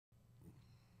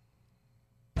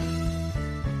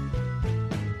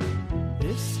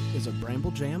is a Bramble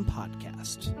Jam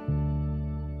podcast.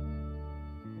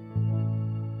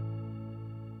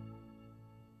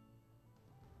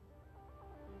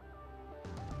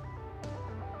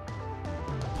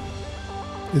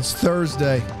 It's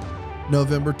Thursday,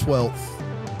 November 12th.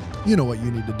 You know what you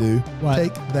need to do. What?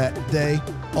 Take that day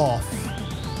off.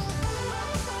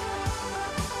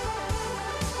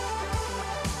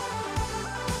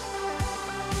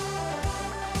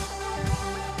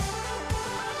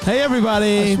 Hey,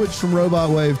 everybody. I switched from robot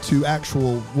wave to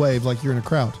actual wave like you're in a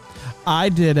crowd. I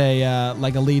did a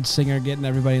like a lead singer getting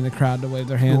everybody in the crowd to wave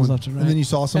their hands left and right. And then you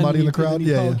saw somebody in the crowd?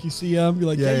 Yeah. You see them, you're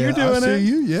like, yeah, you're doing I it. see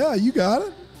you. Yeah, you got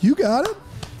it. You got it.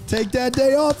 Take that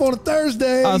day off on a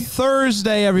Thursday. A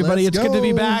Thursday, everybody. Let's It's good to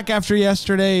be go. back after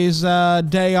yesterday's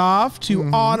day off to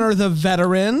honor the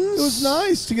veterans. It was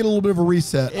nice to get a little bit of a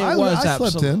reset. I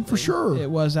slept in for sure.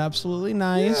 It was absolutely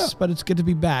nice, Yeah. but it's good to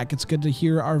be back. It's good to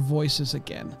hear our voices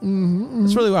again.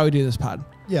 That's really why we do this pod.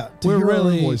 Yeah, to We're hear our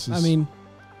really, voices. I mean,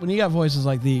 when you got voices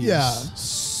like these. yeah,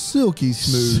 silky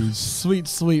smooth. Sweet,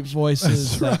 sweet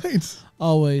voices That's that right.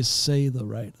 always say the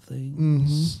right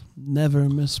things. Never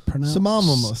mispronounce.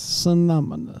 Synonymous.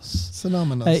 Synonymous. Hey,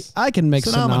 Synonymous. I can make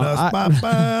Synonymous.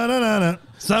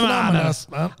 Synonymous.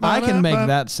 I can make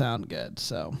that sound good.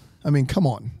 So, I mean, come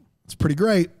on. It's pretty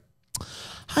great.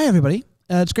 hi everybody.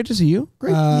 It's great to see you.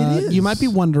 Great. It is. You might be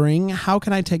wondering, how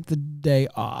can I take the day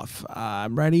off?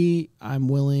 I'm ready. I'm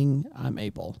willing. I'm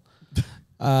able.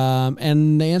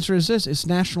 And the answer is this: it's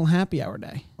National Happy Hour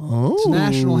Day. Oh. It's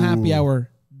National Happy Hour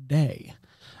Day.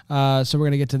 So we're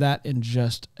going to get to that in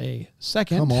just a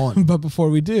second. Come on. But before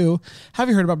we do, have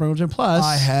you heard about Bramble Jam Plus?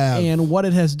 I have. And what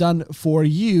it has done for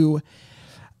you,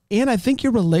 and I think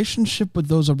your relationship with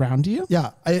those around you. Yeah,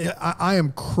 I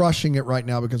am crushing it right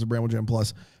now because of Bramble Jam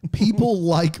Plus. People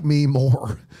like me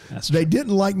more. They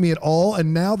didn't like me at all,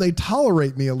 and now they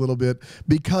tolerate me a little bit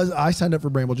because I signed up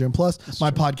for Bramble Jam Plus. My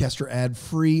podcasts are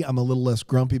ad-free. I'm a little less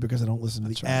grumpy because I don't listen to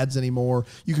the ads anymore.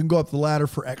 You can go up the ladder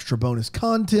for extra bonus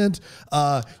content.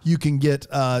 You can get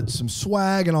some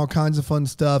swag and all kinds of fun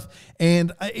stuff.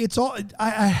 And it's all. I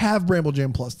have Bramble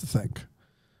Jam Plus to thank.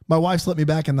 My wife's let me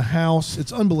back in the house.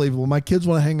 It's unbelievable. My kids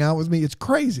want to hang out with me. It's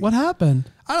crazy. What happened?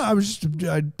 I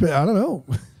don't know.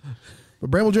 But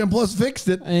Bramble Jam Plus fixed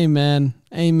it. Amen.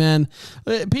 Amen.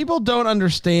 People don't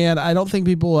understand. I don't think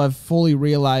people have fully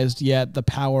realized yet the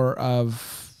power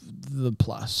of the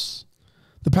plus.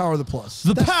 The power of the plus.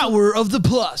 The power of the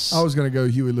plus. I was going to go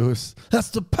Huey Lewis. That's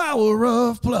the power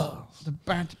of plus.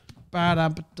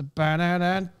 Don't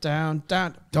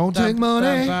take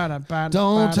money.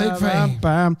 Don't take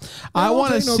fame. I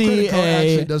want to see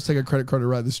Actually, it does take a credit card to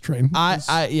ride this train.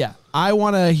 I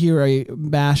want to hear a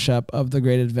mashup of The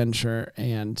Great Adventure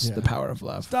and The Power of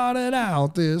Love. Started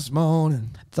out this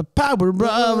morning. The power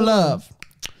of love.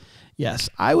 Yes,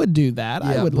 I would do that.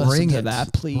 I would listen to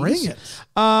that, please. Bring it.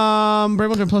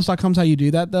 BrambleJamPlus.com is how you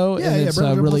do that, though. Yeah, and it's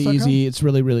BrambleJamPlus.com. really easy. It's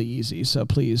really, really easy. So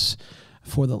please,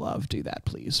 for the love, do that,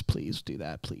 please. Please do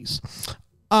that, please.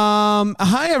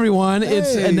 Hi, everyone. Hey.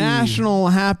 It's a National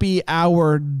Happy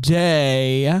Hour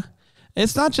Day.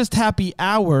 It's not just happy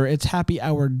hour, it's happy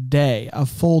hour day, a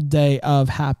full day of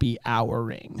happy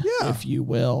houring, if you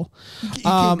will. You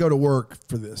can't go to work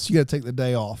for this. You got to take the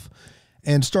day off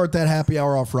and start that happy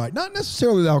hour off right. Not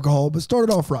necessarily with alcohol, but start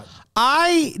it off right.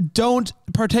 I don't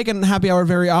partake in happy hour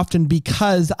very often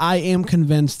because I am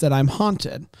convinced that I'm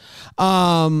haunted.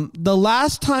 The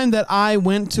last time that I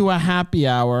went to a happy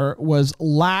hour was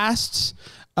last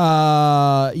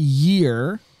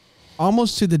year,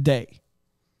 almost to the day.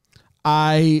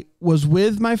 I was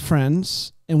with my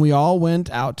friends and we all went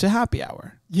out to happy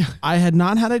hour. Yeah. I had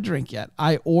not had a drink yet.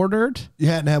 I ordered. You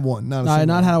hadn't had one. I had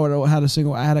not had a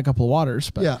single. I had a couple of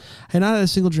waters, but I had not had a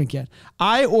single drink yet.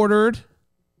 I ordered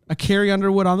a Carrie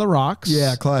Underwood on the rocks.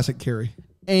 Yeah, classic Carrie.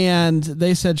 And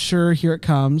they said, sure, here it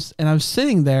comes. And I was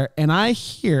sitting there and I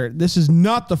hear, this is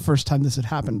not the first time this had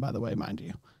happened, by the way, mind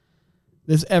you.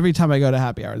 This every time I go to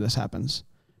happy hour, this happens.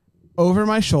 Over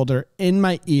my shoulder, in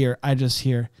my ear, I just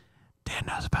hear, Dan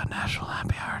knows about National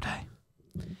Happy Hour Day.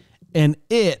 And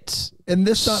this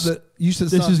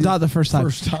is not the first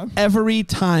time. Every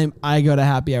time I go to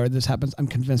happy hour, this happens. I'm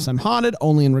convinced I'm haunted.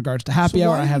 Only in regards to happy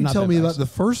hour, I have not. Tell me about the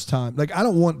first time. Like, I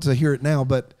don't want to hear it now,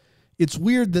 but it's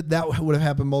weird that would have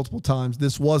happened multiple times.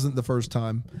 This wasn't the first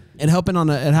time. It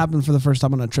happened for the first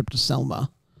time on a trip to Selma,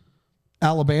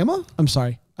 Alabama. I'm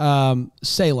sorry,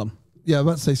 Salem. Yeah, I'm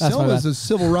about to say Selma is a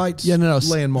civil rights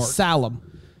landmark. Salem.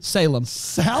 Salem?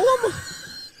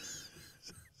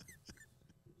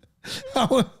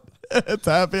 It's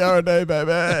happy hour day,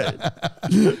 baby.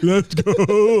 Let's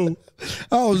go.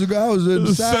 I was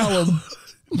in Salem.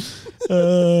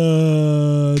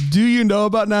 Do you know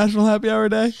about National Happy Hour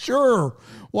Day? Sure.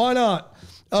 Why not?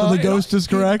 So the ghost is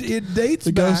correct? It dates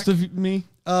The back ghost of me?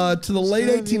 to the late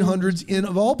 1800s in,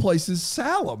 of all places,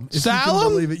 Salem. If you can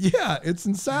Salem? believe it. Yeah, it's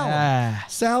in Salem. Ah.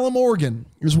 Salem, Oregon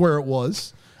is where it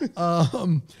was.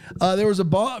 There was a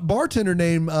bartender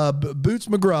named Boots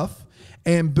McGruff,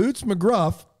 and Boots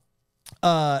McGruff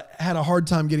had a hard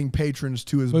time getting patrons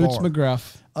to his Boots bar.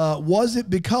 McGruff. Was it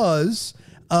because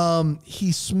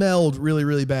he smelled really,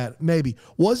 really bad? Maybe.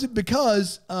 Was it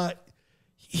because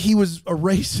he was a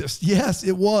racist? Yes,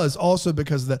 it was also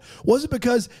because of that. Was it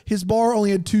because his bar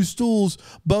only had 2 stools,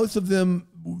 both of them,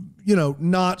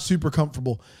 not super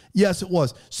comfortable? Yes, it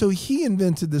was. So he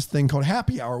invented this thing called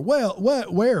happy hour,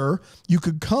 where you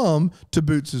could come to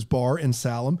Boots's bar in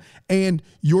Salem and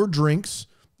your drinks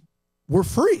were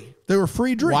free. They were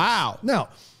free drinks. Wow. Now,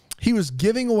 he was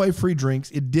giving away free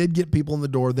drinks. It did get people in the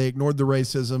door. They ignored the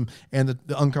racism and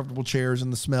the uncomfortable chairs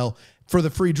and the smell for the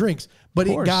free drinks. But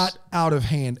it got out of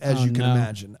hand, as you can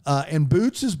imagine. And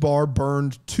Boots's bar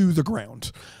burned to the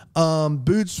ground.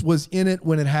 Boots was in it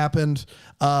when it happened.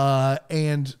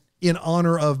 And in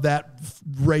honor of that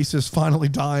racist finally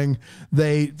dying,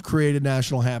 they created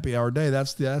National Happy Hour Day.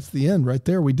 That's the end right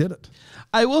there. We did it.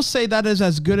 I will say that is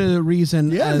as good a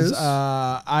reason it as is.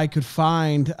 I could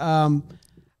find.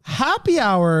 Happy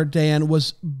Hour, Dan,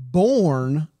 was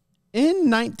born in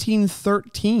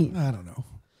 1913. I don't know.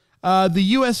 The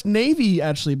U.S. Navy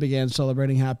actually began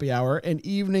celebrating Happy Hour, an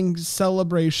evening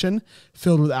celebration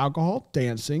filled with alcohol,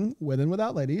 dancing with and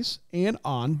without ladies, and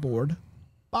on-board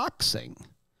boxing.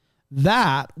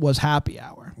 That was Happy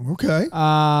Hour. Okay.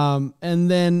 And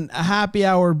then Happy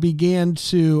Hour began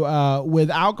to,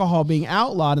 with alcohol being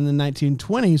outlawed in the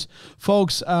 1920s,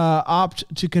 folks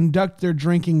opt to conduct their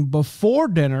drinking before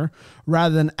dinner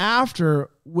rather than after,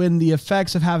 when the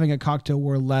effects of having a cocktail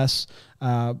were less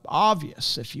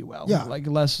obvious, if you will. Yeah. Like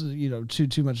less,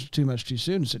 too much too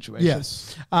soon situation.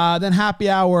 Yes. Then Happy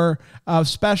Hour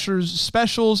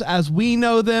specials as we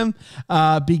know them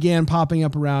began popping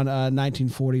up around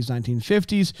 1940s,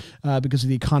 1950s because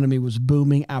the economy was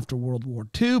booming after World War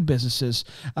II. Businesses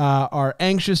are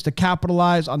anxious to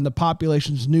capitalize on the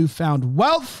population's newfound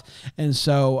wealth, and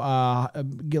so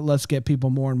let's get people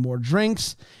more and more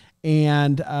drinks.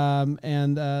 And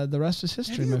the rest is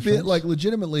history. Have you been, like,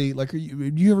 legitimately, like, do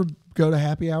you ever go to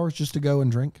happy hours just to go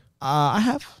and drink? I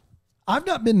have. I've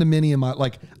not been to many of my,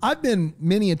 like, I've been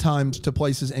many a times to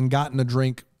places and gotten a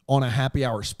drink on a happy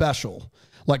hour special,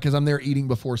 like, because I'm there eating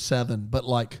before 7. But,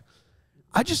 like,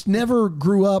 I just never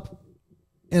grew up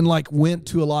and, like, went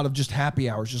to a lot of just happy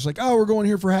hours, just like, oh, we're going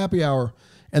here for happy hour,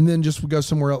 and then just would go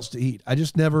somewhere else to eat. I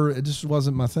just never, it just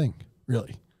wasn't my thing,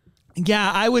 really.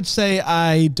 Yeah, I would say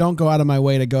I don't go out of my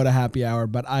way to go to happy hour,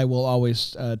 but I will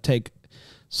always take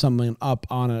someone up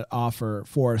on an offer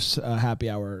for a happy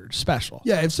hour special.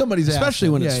 Yeah, if somebody's especially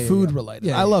asking. when it's food related.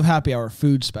 Yeah, I love happy hour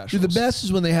food specials. Dude, the best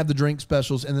is when they have the drink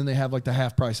specials and then they have like the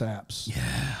half price apps.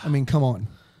 Yeah, I mean, come on.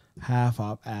 Half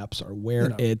off apps are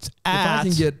where it's at. If I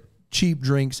can get cheap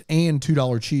drinks and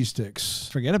 $2 cheese sticks,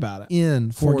 forget about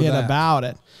it. Forget about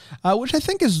it. Which I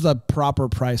think is the proper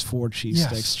price for cheese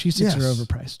sticks. Cheese sticks are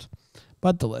overpriced,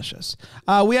 but delicious.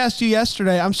 We asked you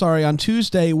yesterday, on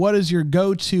Tuesday, what is your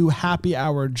go-to happy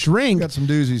hour drink? Got some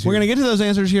doozies here. We're going to get to those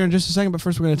answers here in just a second, but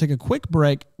first we're going to take a quick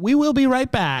break. We will be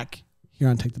right back here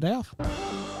on Take the Day Off.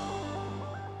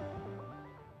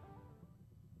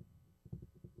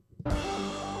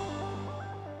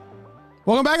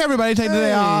 Welcome back, everybody. Take the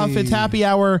day off. It's happy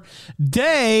hour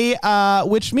day,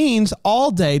 which means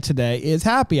all day today is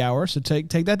happy hour. So take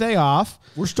that day off.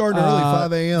 We're starting early,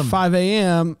 5 a.m. 5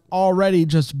 a.m. already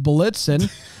just blitzing.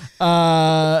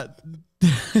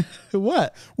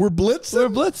 What? We're blitzing? We're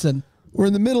blitzing. We're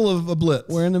in the middle of a blitz.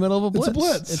 We're in the middle of a blitz. It's a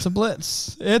blitz. It's a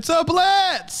blitz. It's a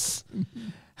blitz.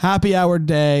 Happy hour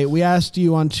day. We asked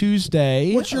you on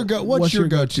Tuesday. What's your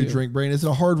go-to drink, Brain? Is it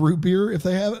a hard root beer if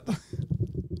they have it?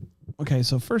 Okay,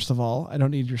 so first of all, I don't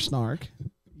need your snark.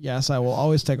 Yes, I will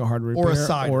always take a hard root beer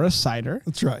or a cider.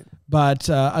 That's right. But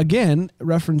again,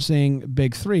 referencing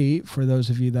Big Three for those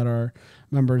of you that are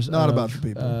members Not of about the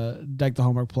people. Deck the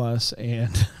Hallmark Plus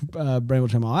and Brainwell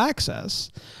Gym All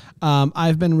Access,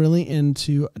 I've been really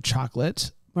into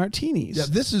chocolate martinis. Yeah,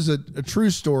 this is a true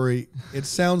story. It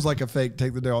sounds like a fake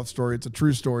Take the Day Off story. It's a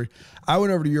true story. I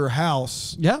went over to your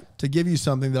house to give you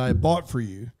something that I had bought for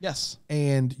you. Yes.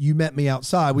 And you met me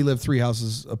outside. We live 3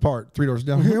 houses apart, 3 doors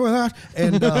down here.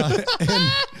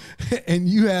 And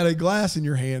you had a glass in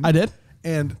your hand. I did.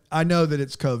 And I know that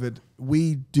it's COVID.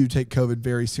 We do take COVID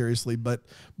very seriously, but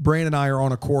Brandon and I are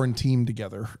on a quarantine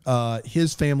together.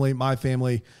 His family, my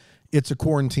family, it's a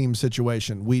quarantine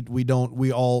situation.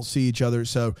 We all see each other.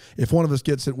 So if one of us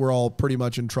gets it, we're all pretty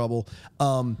much in trouble.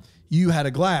 You had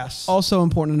a glass. Also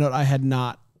important to note, I had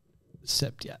not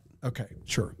sipped yet. Okay,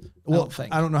 sure. Well,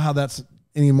 I don't know how that's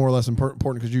any more or less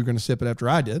important because you're going to sip it after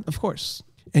I did. Of course.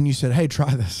 And you said, hey,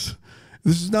 try this.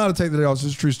 This is not a take the day off. This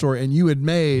is a true story. And you had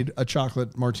made a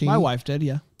chocolate martini. My wife did,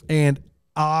 yeah. And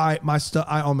I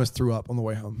almost threw up on the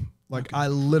way home. Like I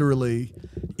literally,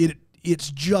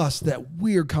 it's just that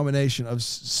weird combination of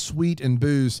sweet and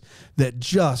booze that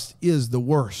just is the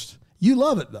worst. You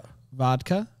love it though.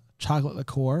 Vodka, chocolate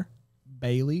liqueur,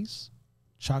 Bailey's,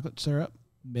 chocolate syrup,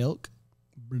 milk.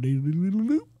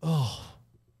 Oh,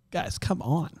 guys, come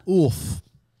on. Oof.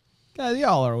 Guys,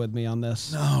 y'all are with me on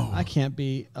this. No. I can't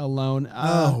be alone.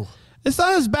 No. It's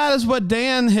not as bad as what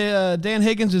Dan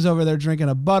Higgins is over there drinking,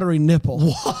 a buttery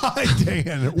nipple. Why,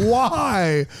 Dan?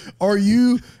 Why are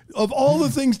you, of all the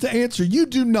things to answer, you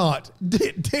do not,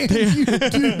 Dan, you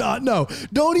do not know.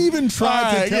 Don't even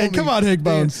try to tell me. Come on,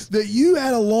 Higbones. Dan, that you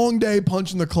had a long day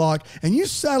punching the clock and you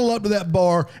saddle up to that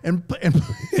bar and put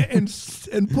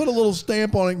a little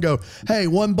stamp on it and go, hey,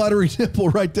 one buttery nipple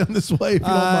right down this way if you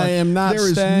don't mind. I am not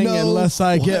staying unless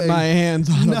I get my hands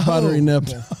on a buttery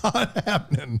nipple. Not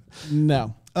happening.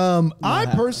 No. I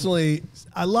personally,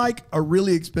 I like a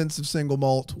really expensive single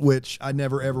malt, which I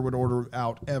never ever would order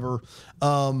out ever.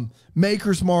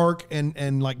 Maker's Mark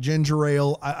and like ginger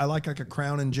ale. I like a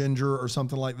Crown and Ginger or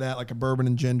something like that, like a bourbon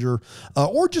and ginger,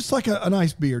 or just like a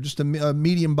nice beer, just a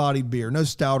medium bodied beer, no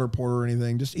stout or porter or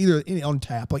anything, just either on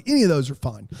tap. Like any of those are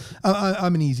fine.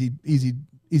 I'm an easy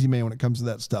man when it comes to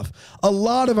that stuff. A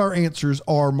lot of our answers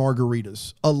are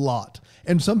margaritas, a lot.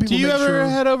 And some people Do you ever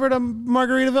head over to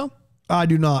Margaritaville? I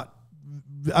do not.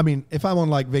 I mean, if I'm on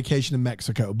like vacation in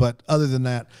Mexico, but other than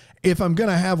that, if I'm going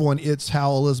to have one, it's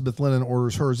how Elizabeth Lennon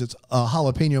orders hers. It's a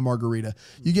jalapeno margarita.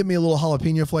 You give me a little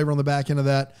jalapeno flavor on the back end of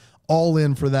that, all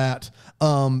in for that.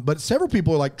 But several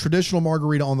people are like traditional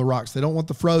margarita on the rocks. They don't want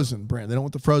the frozen brand. They don't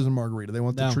want the frozen margarita. They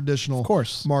want the traditional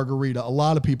margarita. A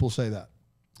lot of people say that.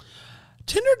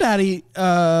 Tinder Daddy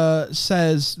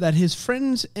says that his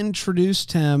friends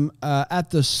introduced him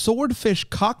at the Swordfish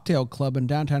Cocktail Club in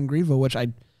downtown Greenville, which I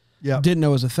didn't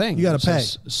know was a thing. You got to pay.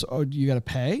 So you got to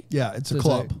pay? Yeah, it's a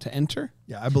club. To enter?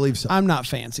 Yeah, I believe so. I'm not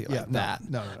fancy like that.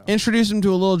 No. Introduced him to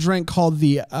a little drink called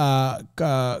the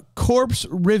Corpse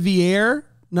Riviere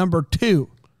 #2.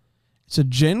 It's a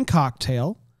gin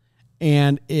cocktail,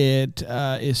 and it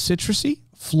is citrusy,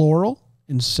 floral,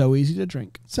 and so easy to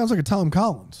drink. Sounds like a Tom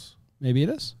Collins. Maybe it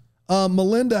is.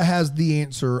 Melinda has the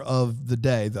answer of the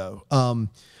day, though.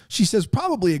 She says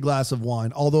probably a glass of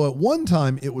wine, although at one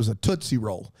time it was a Tootsie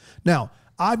Roll. Now,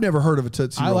 I've never heard of a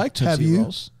Tootsie Roll. I like Tootsie Have you?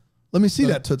 Rolls. Let me see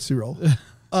that Tootsie Roll.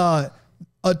 A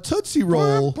Tootsie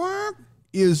Roll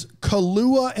is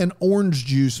Kahlua and orange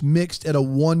juice mixed at a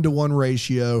 1-to-1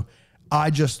 ratio. I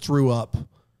just threw up.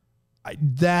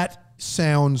 That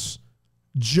sounds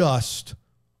just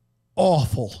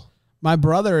awful. My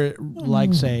brother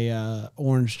likes a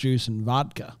orange juice and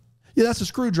vodka. Yeah, that's a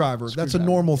screwdriver. That's a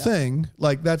normal thing.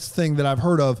 Like that's the thing that I've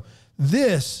heard of.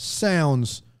 This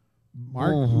sounds.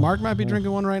 Mark might be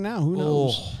drinking one right now. Who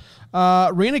knows?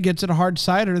 Rena gets it, a hard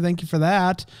cider. Thank you for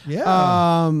that.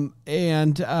 Yeah.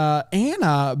 And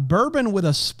Anna, bourbon with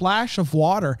a splash of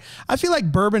water. I feel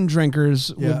like bourbon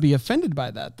drinkers would be offended by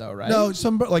that, though, right? No,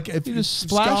 like if you just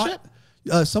splash it.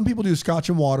 Some people do scotch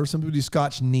and water. Some people do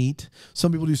scotch neat.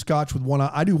 Some people do scotch with one.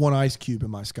 I do one ice cube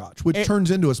in my scotch, which turns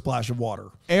into a splash of water.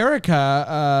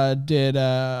 Erica did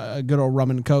a good old rum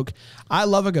and coke. I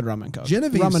love a good rum and coke.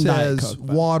 Genevieve says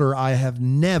water. I have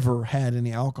never had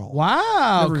any alcohol.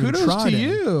 Wow, kudos to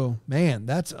you. Man,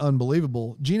 that's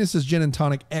unbelievable. Gina says gin and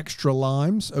tonic, extra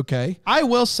limes. Okay. I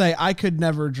will say I could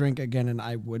never drink again and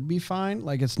I would be fine.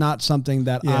 Like it's not something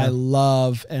that I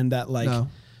love and that like... No.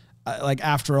 Like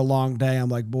after a long day, I'm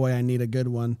like, boy, I need a good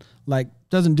one. Like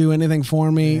doesn't do anything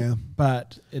for me,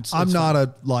 but I'm not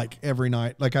a like every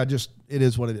night. Like it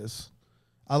is what it is.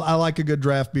 I like a good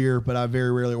draft beer, but I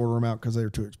very rarely order them out because they're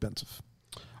too expensive.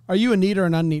 Are you a neat or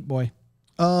an unneat boy?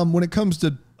 When it comes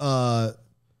to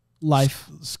life,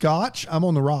 scotch, I'm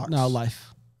on the rocks. No,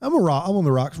 life. I'm on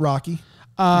the rocks. Rocky.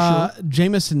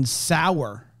 Jameson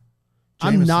sour.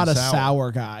 I'm not a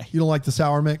sour guy. You don't like the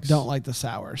sour mix? Don't like the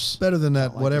sours. Better than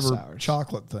that whatever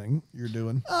chocolate thing you're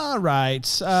doing. All right.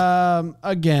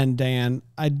 Again, Dan,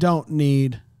 I don't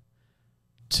need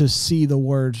to see the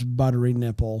words buttery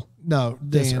nipple. No,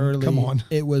 this Dan, early. Come on.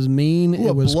 It was mean. Ooh,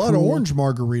 it was blood cruel. Orange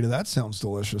margarita. That sounds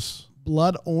delicious.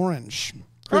 Blood orange.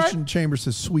 Christian Chambers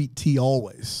says sweet tea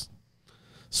always.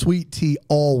 Sweet tea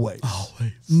always.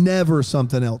 Always. Never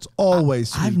something else. Always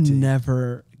sweet I've tea.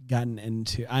 never gotten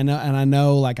into. I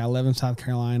know. Like I live in South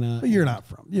Carolina. But you're not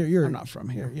from. I'm not from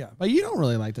here. Yeah. But you don't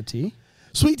really like the tea.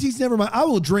 Sweet tea's never my. I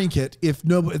will drink it if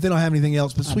they don't have anything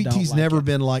else. But sweet tea's never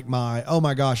been like my. Oh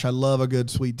my gosh, I love a good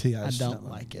sweet tea. I don't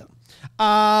like it.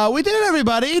 We did it,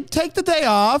 everybody. Take the day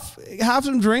off. Have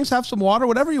some drinks. Have some water.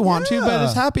 Whatever you want to. But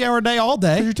it's happy hour day all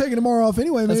day. So you're taking tomorrow off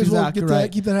anyway. Maybe exactly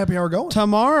right. Keep that happy hour going.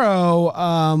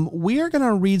 Tomorrow, we are going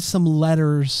to read some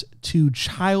letters to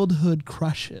childhood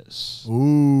crushes.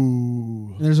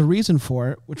 Ooh. And there's a reason for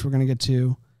it, which we're going to get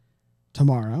to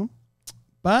tomorrow.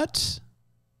 But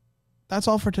that's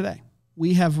all for today.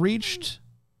 We have reached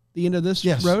the end of this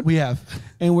road. We have.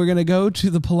 And we're going to go to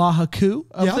the Palaha coup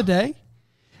of the day.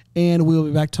 And we will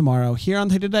be back tomorrow here on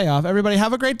Take the Day Off. Everybody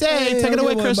have a great day. Hey, take it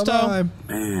away, Christo. Bye-bye.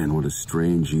 Man, what a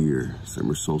strange year.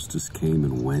 Summer solstice came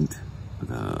and went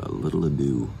with a little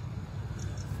ado.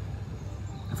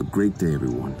 Have a great day,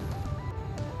 everyone.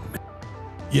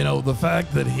 You know, the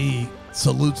fact that he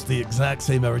salutes the exact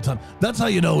same every time, that's how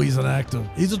you know he's an actor.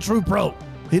 He's a true pro.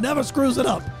 He never screws it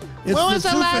up. It's What was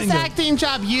the last finger. acting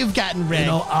job you've gotten, Rick? You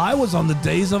know, I was on the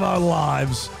Days of Our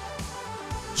Lives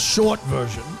short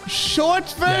version. Short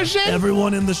version? Yes,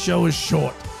 everyone in the show is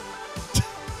short.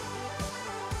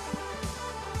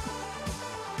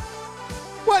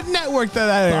 What network did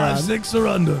that air on? 5, 6 or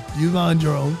under. You mind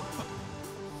your own.